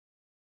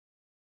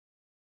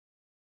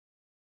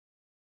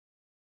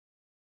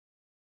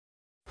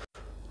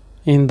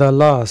In the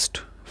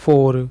last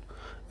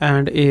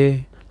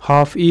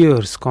 4.5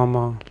 years,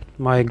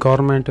 my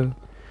government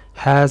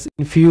has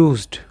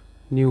infused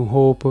new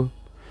hope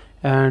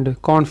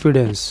and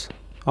confidence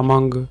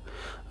among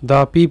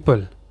the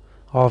people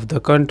of the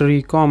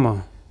country,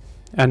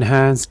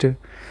 enhanced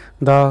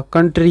the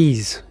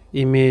country's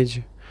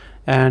image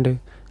and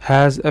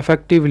has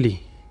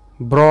effectively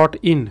brought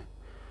in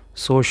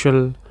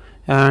social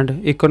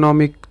and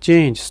economic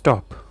change.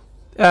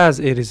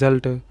 As a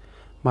result,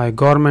 my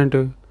government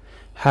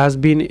has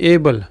been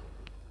able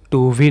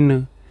to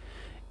win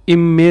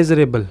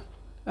immeasurable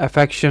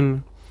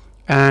affection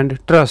and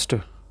trust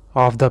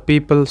of the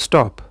people.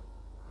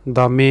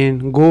 The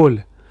main goal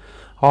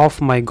of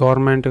my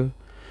government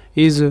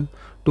is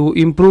to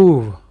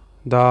improve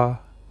the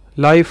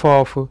life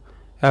of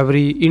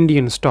every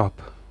Indian.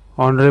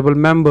 Honorable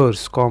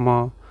members,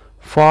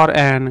 for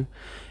an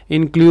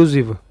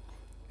inclusive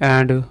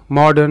and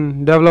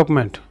modern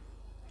development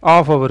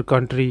of our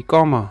country,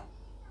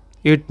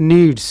 it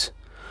needs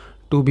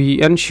to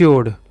be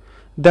ensured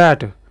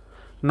that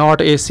not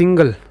a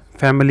single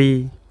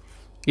family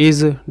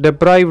is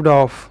deprived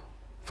of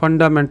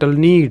fundamental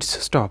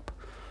needs.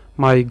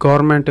 My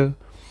government,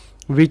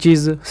 which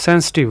is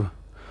sensitive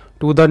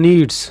to the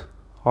needs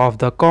of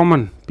the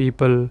common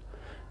people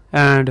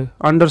and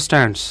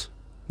understands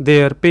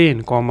their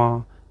pain,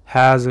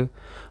 has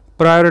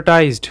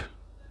prioritized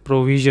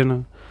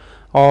provision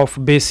of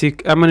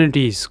basic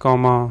amenities,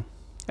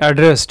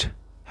 addressed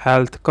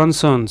health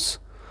concerns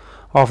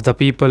of the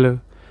people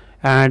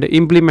and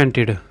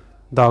implemented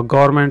the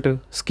government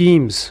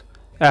schemes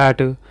at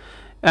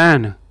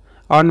an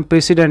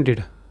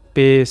unprecedented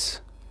pace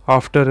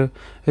after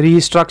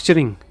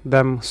restructuring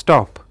them.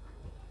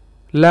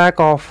 Lack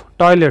of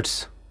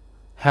toilets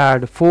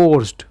had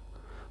forced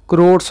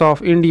crores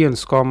of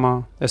Indians,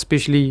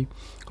 especially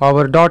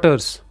our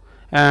daughters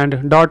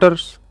and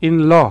daughters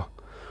in law,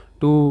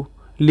 to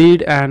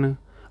lead an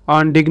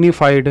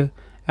undignified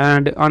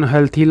and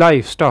unhealthy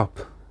life.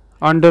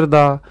 Under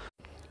the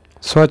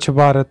Swachh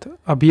Bharat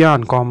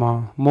Abhiyan,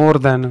 more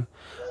than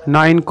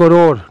 9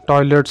 crore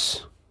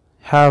toilets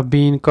have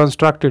been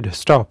constructed.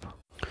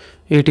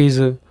 It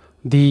is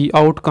the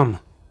outcome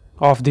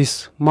of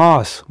this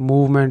mass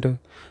movement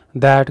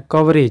that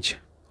coverage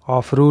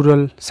of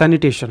rural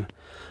sanitation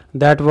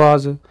that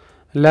was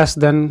less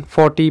than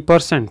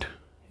 40%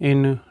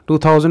 in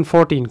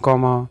 2014,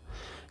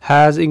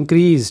 has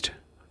increased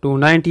to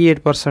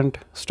 98%.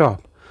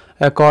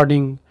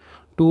 According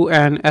to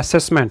an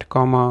assessment,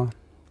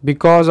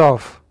 because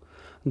of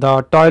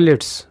the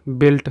toilets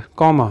built,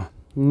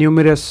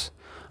 numerous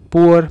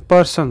poor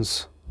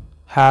persons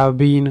have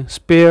been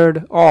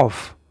spared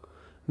of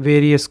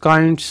various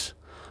kinds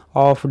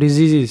of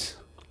diseases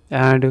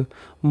and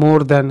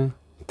more than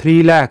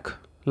 3 lakh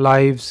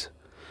lives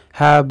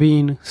have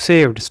been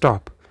saved.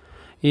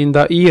 In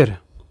the year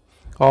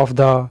of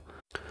the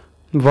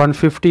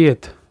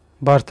 150th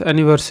birth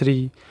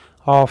anniversary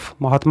of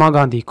Mahatma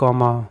Gandhi,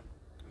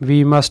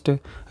 we must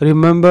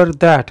remember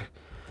that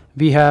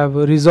we have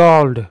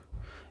resolved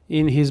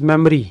in his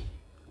memory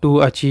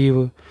to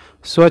achieve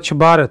Swachh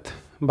Bharat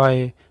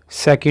by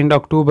 2nd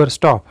October.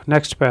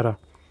 Next para.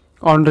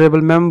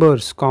 Honorable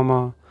members,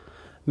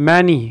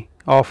 many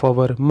of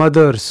our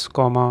mothers,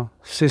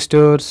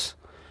 sisters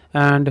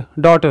and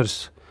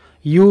daughters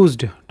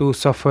used to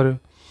suffer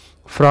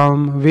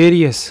from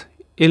various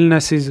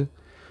illnesses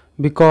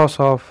because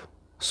of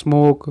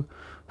smoke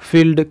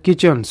filled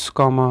kitchens,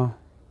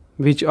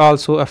 which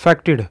also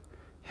affected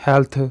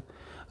health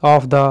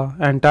of the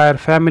entire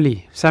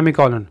family,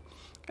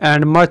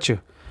 and much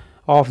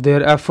of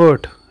their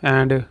effort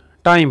and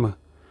time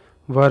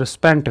were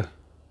spent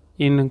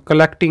in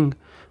collecting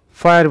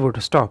firewood.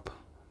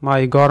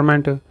 My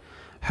government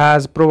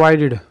has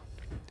provided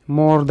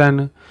more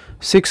than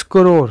 6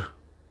 crore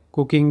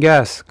cooking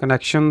gas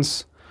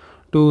connections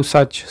to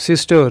such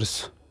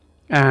sisters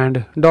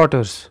and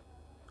daughters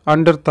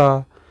under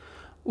the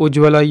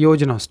Ujjwala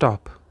Yojana.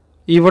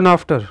 Even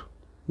after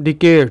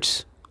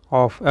decades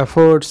of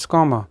efforts,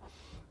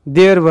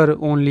 there were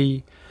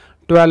only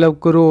 12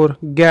 crore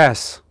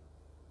gas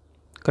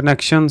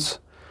connections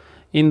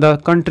in the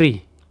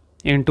country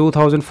in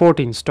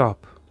 2014.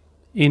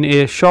 In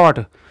a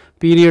short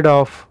period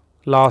of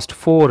last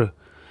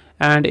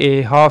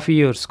 4.5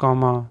 years,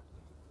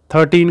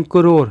 13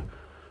 crore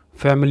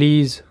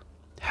families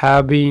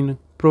have been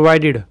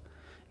provided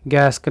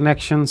gas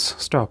connections.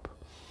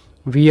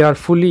 We are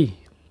fully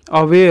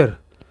aware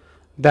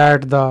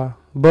that the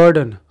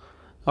burden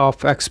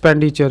of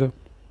expenditure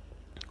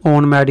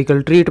on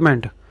medical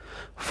treatment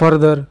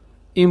further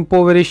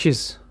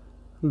impoverishes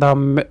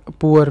the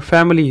poor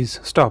families.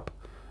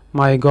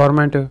 My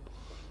government,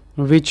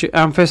 which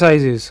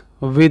emphasizes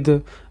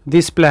with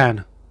this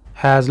plan,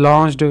 has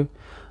launched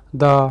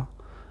the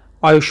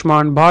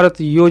Ayushman Bharat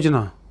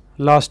Yojana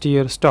last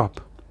year.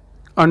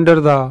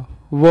 Under the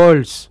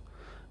world's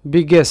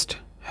biggest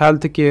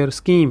healthcare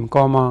scheme,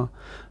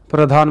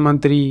 Pradhan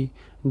Mantri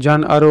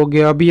Jan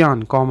Arogya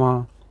Abhiyan,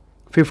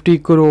 50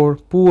 crore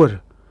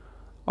poor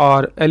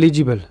are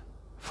eligible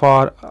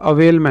for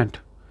availment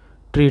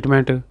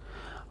treatment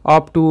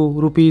up to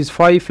rupees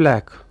 5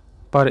 lakh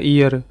per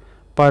year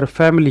per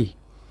family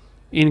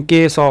in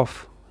case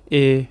of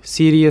a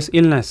serious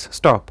illness.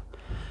 Stop.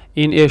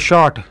 In a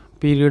short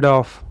period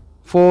of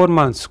 4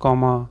 months,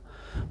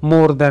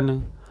 more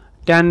than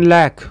 10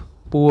 lakh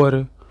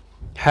poor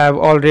have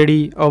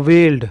already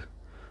availed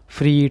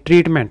free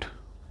treatment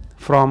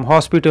from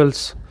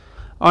hospitals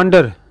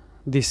under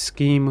this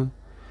scheme,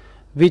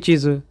 which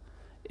is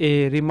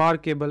a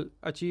remarkable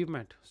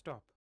achievement.